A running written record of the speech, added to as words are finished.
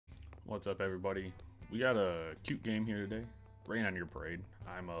What's up, everybody? We got a cute game here today. Rain on your parade.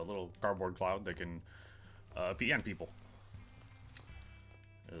 I'm a little cardboard cloud that can pee on people.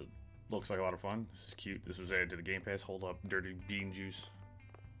 It looks like a lot of fun. This is cute. This was added to the Game Pass. Hold up, dirty bean juice.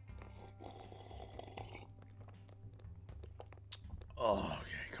 Oh,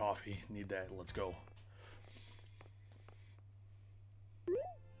 okay, coffee. Need that. Let's go.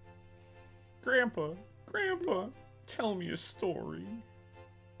 Grandpa, tell me a story.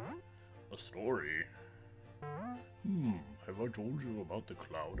 A story? Have I told you about the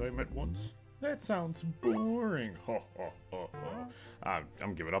cloud I met once? That sounds boring. Ha ha ha ha.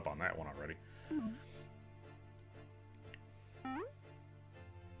 I'm giving up on that one already.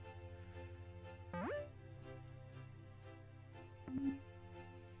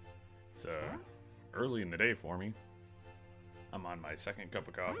 It's early in the day for me. I'm on my second cup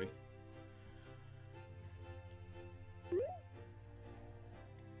of coffee.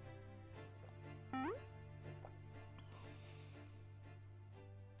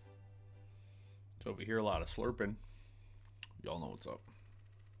 So if you hear a lot of slurping, y'all know what's up.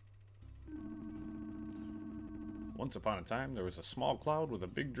 Once upon a time, there was a small cloud with a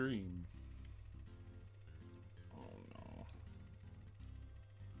big dream. Oh no.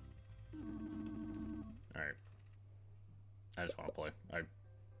 Alright. I just want to play. I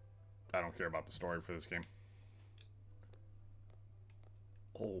don't care about the story for this game.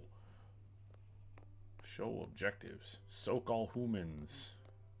 Oh. Show objectives. Soak all humans.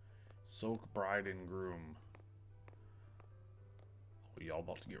 Soak bride and groom. Oh, y'all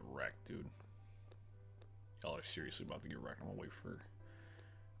about to get wrecked, dude. Y'all are seriously about to get wrecked. I'm gonna wait for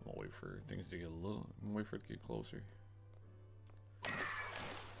things to get a little. I'm gonna wait for it to get closer.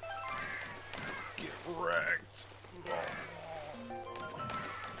 Get wrecked.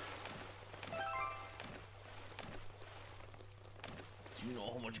 Do you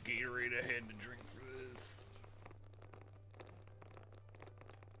know how much Gatorade I had to drink for this?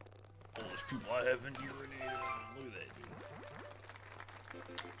 All those people I haven't urinated on. Look at that,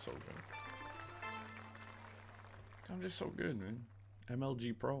 dude. So good. I'm just so good, man.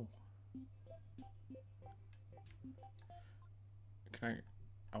 MLG Pro.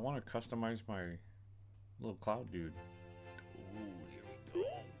 I want to customize my little cloud dude. Ooh, here we go.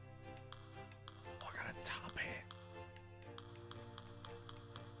 Oh, I got a top hat.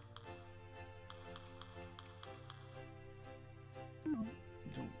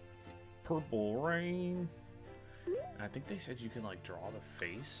 Dude, purple rain. I think they said you can like draw the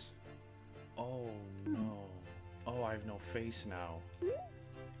face. Oh no. Oh, I have no face now.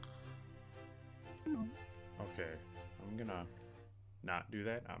 Okay, I'm gonna not do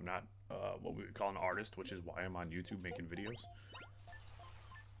that. I'm not what we would call an artist, which is why I'm on YouTube making videos.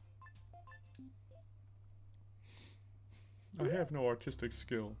 I have no artistic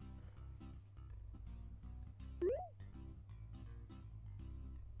skill.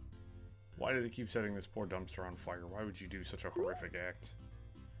 Why do they keep setting this poor dumpster on fire? Why would you do such a horrific act?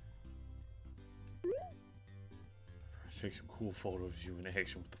 Take some cool photos of you in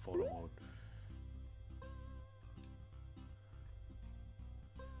action with the photo mode.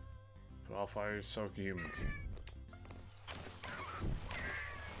 Put all fires, soak humans.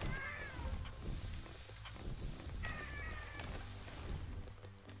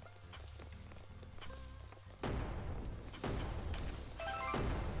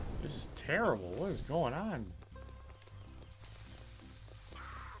 This is terrible. What is going on?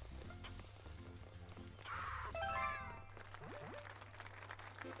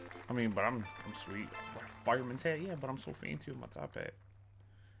 I mean, but I'm sweet. Fireman's hat, yeah, but I'm so fancy with my top hat.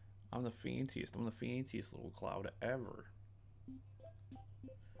 I'm the fanciest. I'm the fanciest little cloud ever.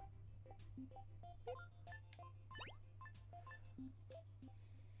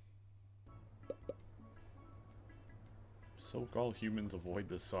 Soak all humans, avoid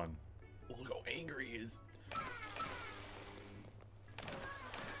the sun. Oh, look how angry he is.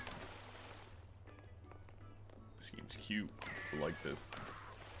 This game's cute. I like this.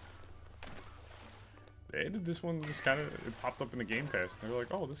 They added this one, just kind of, it popped up in the Game Pass. They were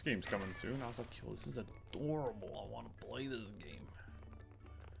like, oh, this game's coming soon. I was like, yo, this is adorable. I want to play this game.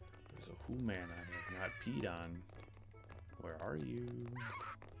 There's a Who-Man I have not peed on. Where are you?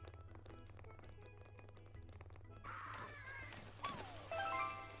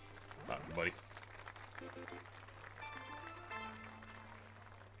 Stop you, buddy.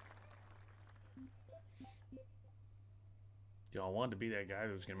 Yo, I wanted to be that guy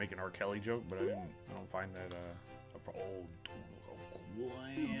that was gonna make an R. Kelly joke, but I don't find that oh, dude, look how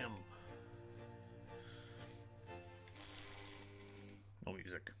glam. No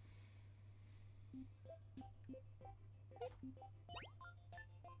music.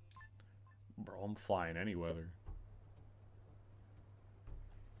 Bro, I'm flying any weather.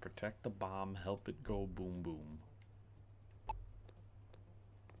 Protect the bomb, help it go boom boom.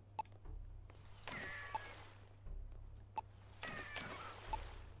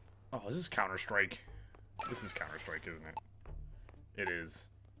 Oh, this is Counter-Strike. This is Counter-Strike, isn't it? It is.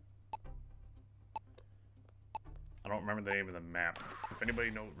 I don't remember the name of the map. If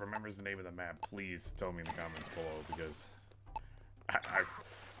anybody remembers the name of the map, please tell me in the comments below, because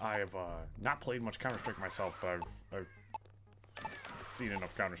I have not played much Counter-Strike myself, but I've seen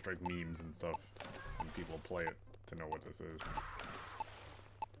enough Counter-Strike memes and stuff, and people play it to know what this is.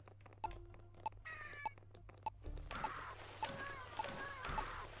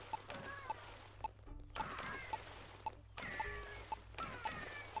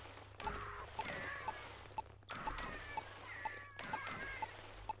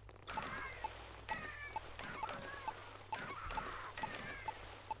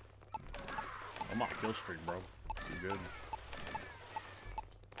 I'm on a kill streak, bro. Too good.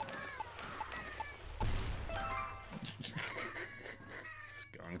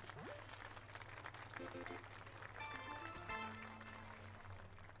 Skunked.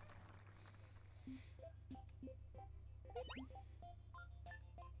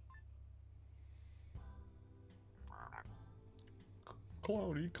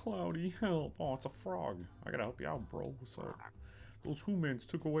 Cloudy, help. Oh, it's a frog. I gotta help you out, bro. What's up? Those humans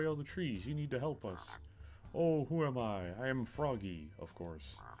took away all the trees. You need to help us. Oh, who am I? I am Froggy, of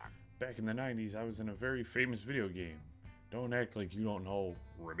course. Back in the 90s, I was in a very famous video game. Don't act like you don't know,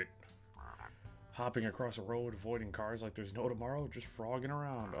 ribbit. Hopping across a road, avoiding cars like there's no tomorrow, just frogging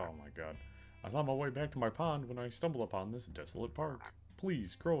around. Oh my god. I thought my way back to my pond when I stumbled upon this desolate park.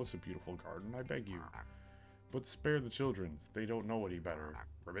 Please, grow us a beautiful garden, I beg you. But spare the children. They don't know any better,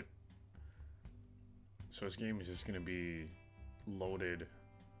 ribbit. So this game is just gonna be loaded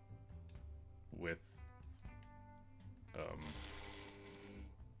with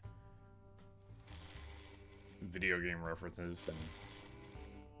video game references and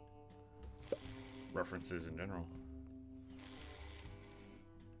references in general.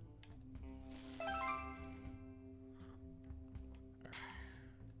 I'm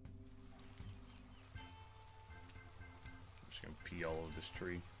just gonna pee all over this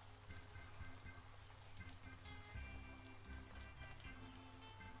tree.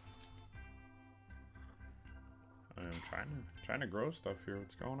 I'm trying to grow stuff here.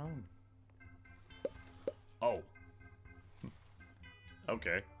 What's going on? Oh.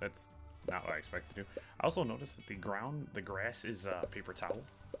 Okay, that's not what I expected to do. I also noticed that the grass is paper towel.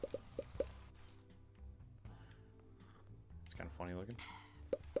 It's kind of funny looking.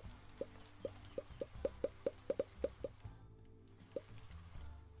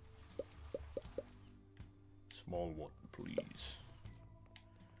 Small one, please.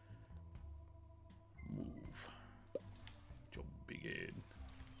 Move. Your big head.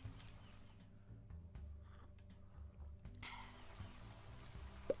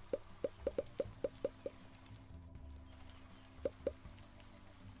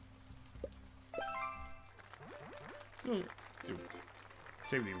 Dude,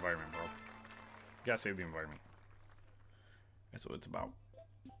 save the environment, bro. You gotta save the environment. That's what it's about.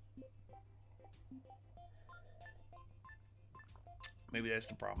 Maybe that's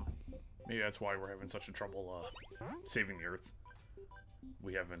the problem. Maybe that's why we're having such a trouble saving the Earth.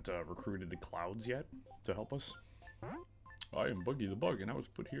 We haven't recruited the clouds yet to help us. I am Buggy the Bug, and I was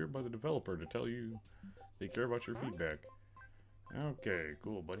put here by the developer to tell you they care about your feedback. Okay,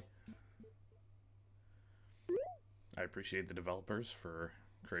 cool, buddy. I appreciate the developers for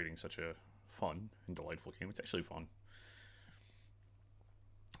creating such a fun and delightful game. It's actually fun.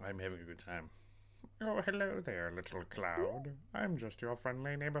 I'm having a good time. Oh, hello there, little cloud. I'm just your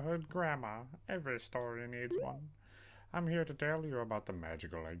friendly neighborhood grandma. Every story needs one. I'm here to tell you about the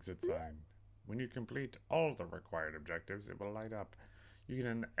magical exit sign. When you complete all the required objectives, it will light up. You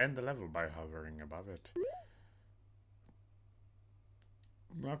can end the level by hovering above it.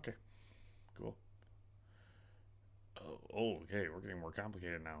 Okay, cool. Oh, okay, we're getting more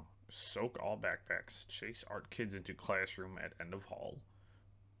complicated now. Soak all backpacks. Chase art kids into classroom at end of hall.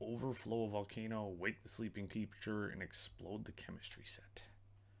 Overflow a volcano. Wake the sleeping teacher and explode the chemistry set.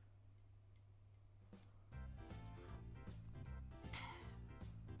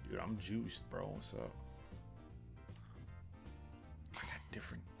 Dude, I'm juiced, bro. What's up? I got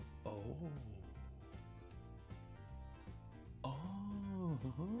different. Oh. Oh.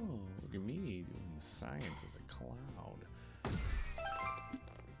 Look at me doing science as a cloud.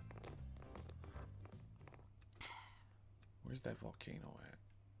 Where's that volcano at?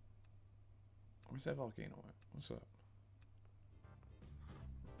 Where's that volcano at? What's up?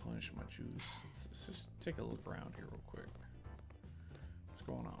 finish my juice. Let's just take a look around here real quick. What's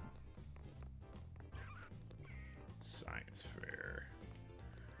going on? Science fair.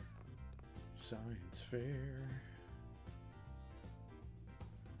 Science fair.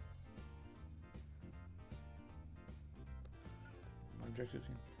 My objective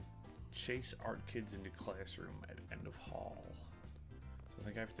team. Chase art kids into classroom at end of hall. So I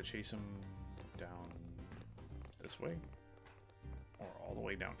think I have to chase them down this way. Or all the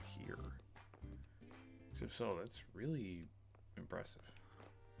way down here. Because if so, that's really impressive.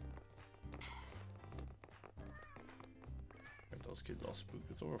 Got those kids all spooked.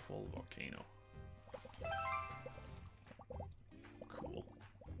 It's over full volcano. Cool.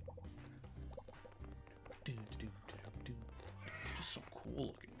 Just so cool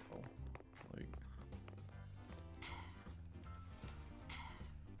looking, bro. Like.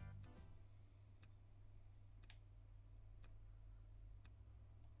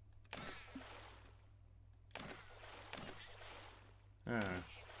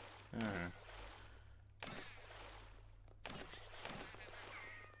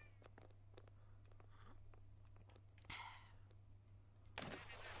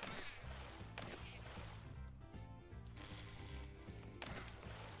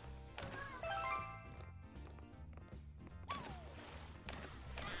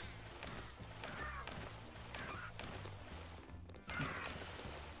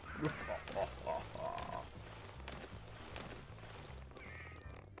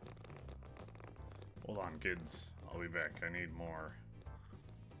 Hold on, kids. I'll be back. I need more.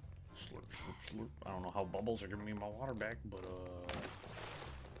 Slurp, slurp, slurp. I don't know how bubbles are giving me my water back, but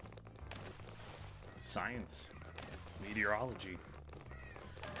science, meteorology.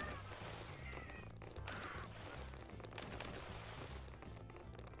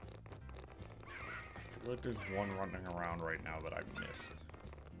 I feel like there's one running around right now that I missed,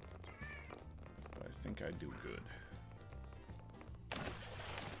 but I think I do good.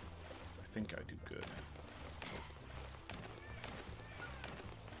 I think I do good.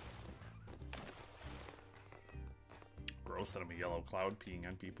 Gross that I'm a yellow cloud peeing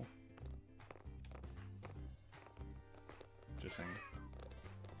on people. Just saying.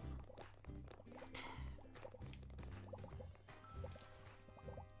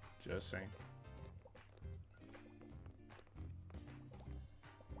 Just saying.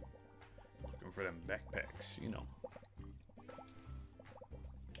 Looking for them backpacks, you know.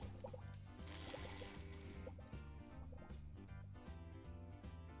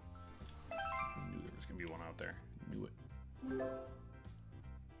 One out there. Knew it. No,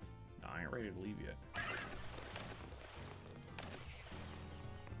 I ain't ready to leave yet.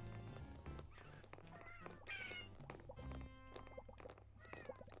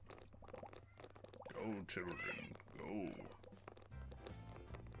 Go, children, go.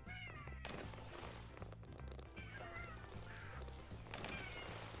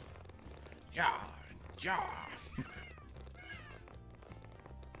 Yeah, yeah.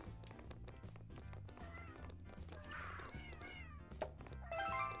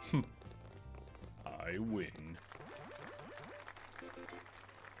 I win.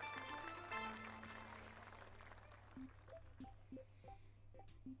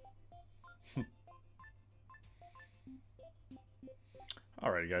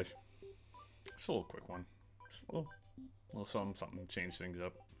 Alrighty, guys. Just a little quick one. Just a little something to change things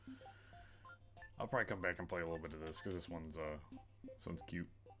up. I'll probably come back and play a little bit of this because this one's cute.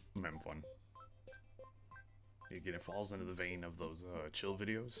 I'm having fun. Again, it falls into the vein of those chill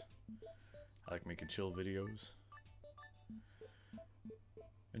videos. I like making chill videos.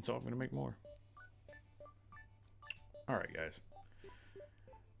 And so I'm going to make more. Alright, guys.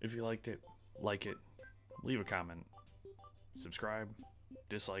 If you liked it, like it, leave a comment, subscribe,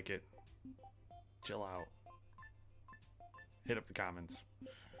 dislike it, chill out, hit up the comments,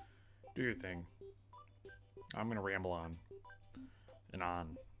 do your thing. I'm going to ramble on and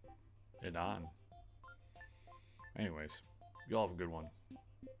on and on. Anyways, you all have a good one,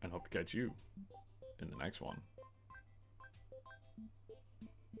 and hope to catch you in the next one.